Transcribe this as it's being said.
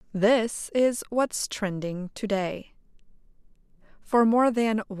This is what's trending today. For more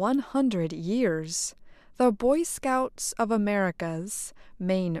than 100 years, the Boy Scouts of America's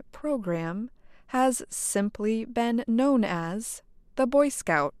main program has simply been known as the Boy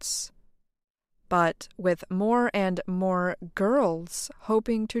Scouts. But with more and more girls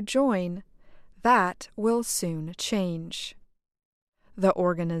hoping to join, that will soon change. The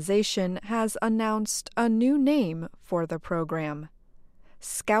organization has announced a new name for the program: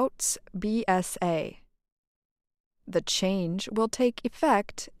 Scouts BSA. The change will take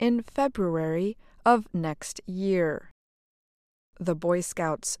effect in February of next year. The Boy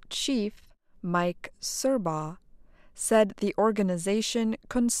Scouts chief, Mike Serbaugh, said the organization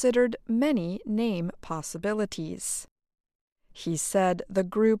considered many name possibilities. He said the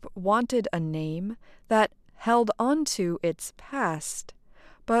group wanted a name that held onto its past,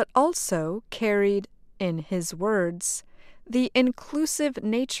 but also carried, in his words, the inclusive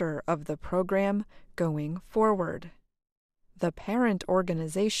nature of the program going forward. The parent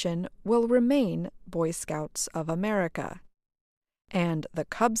organization will remain Boy Scouts of America, and the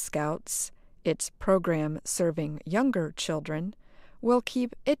Cub Scouts, its program serving younger children, will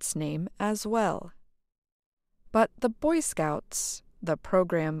keep its name as well. But the Boy Scouts, the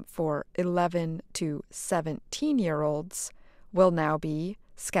program for 11 to 17-year-olds, will now be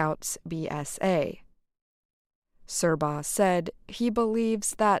Scouts BSA. Serbaugh said he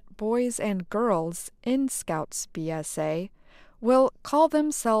believes that boys and girls in Scouts BSA will call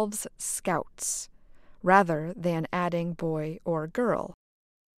themselves Scouts, rather than adding boy or girl.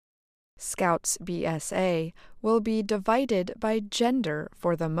 Scouts BSA will be divided by gender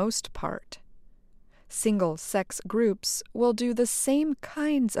for the most part. Single-sex groups will do the same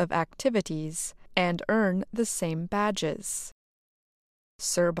kinds of activities and earn the same badges.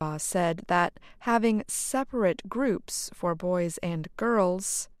 Serbaugh said that having separate groups for boys and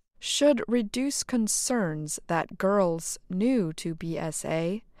girls should reduce concerns that girls new to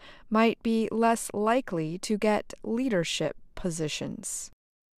BSA might be less likely to get leadership positions.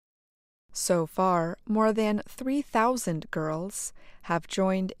 So far, more than 3,000 girls have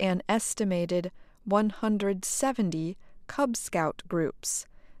joined an estimated 170 Cub Scout groups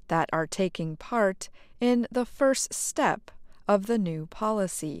that are taking part in the first step of the new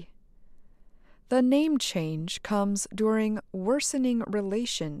policy. The name change comes during worsening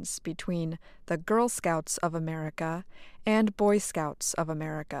relations between the Girl Scouts of America and Boy Scouts of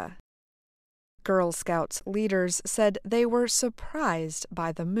America. Girl Scouts leaders said they were surprised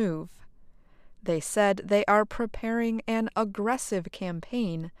by the move. They said they are preparing an aggressive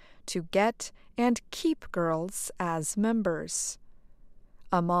campaign to get and keep girls as members.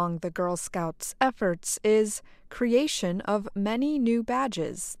 Among the Girl Scouts' efforts is creation of many new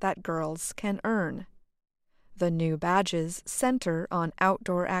badges that girls can earn. The new badges center on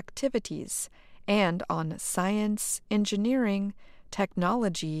outdoor activities and on science, engineering,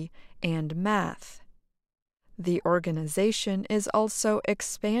 technology, and math. The organization is also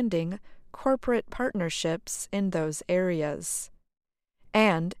expanding corporate partnerships in those areas.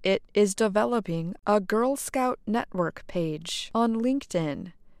 And it is developing a Girl Scout Network page on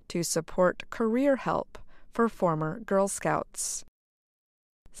LinkedIn to support career help for former Girl Scouts.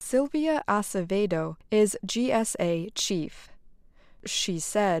 Sylvia Acevedo is GSA chief. She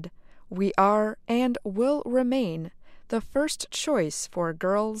said, "We are and will remain the first choice for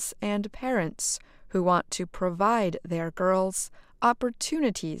girls and parents who want to provide their girls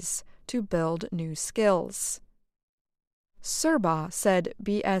opportunities to build new skills." Serbaugh said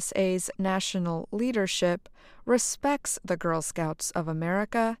BSA's national leadership respects the Girl Scouts of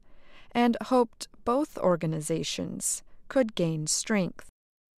America and hoped both organizations could gain strength.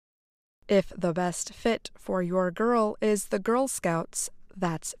 If the best fit for your girl is the Girl Scouts,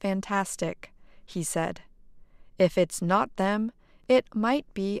 that's fantastic, he said. If it's not them, it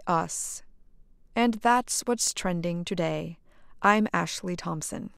might be us. And that's what's trending today. I'm Ashley Thompson.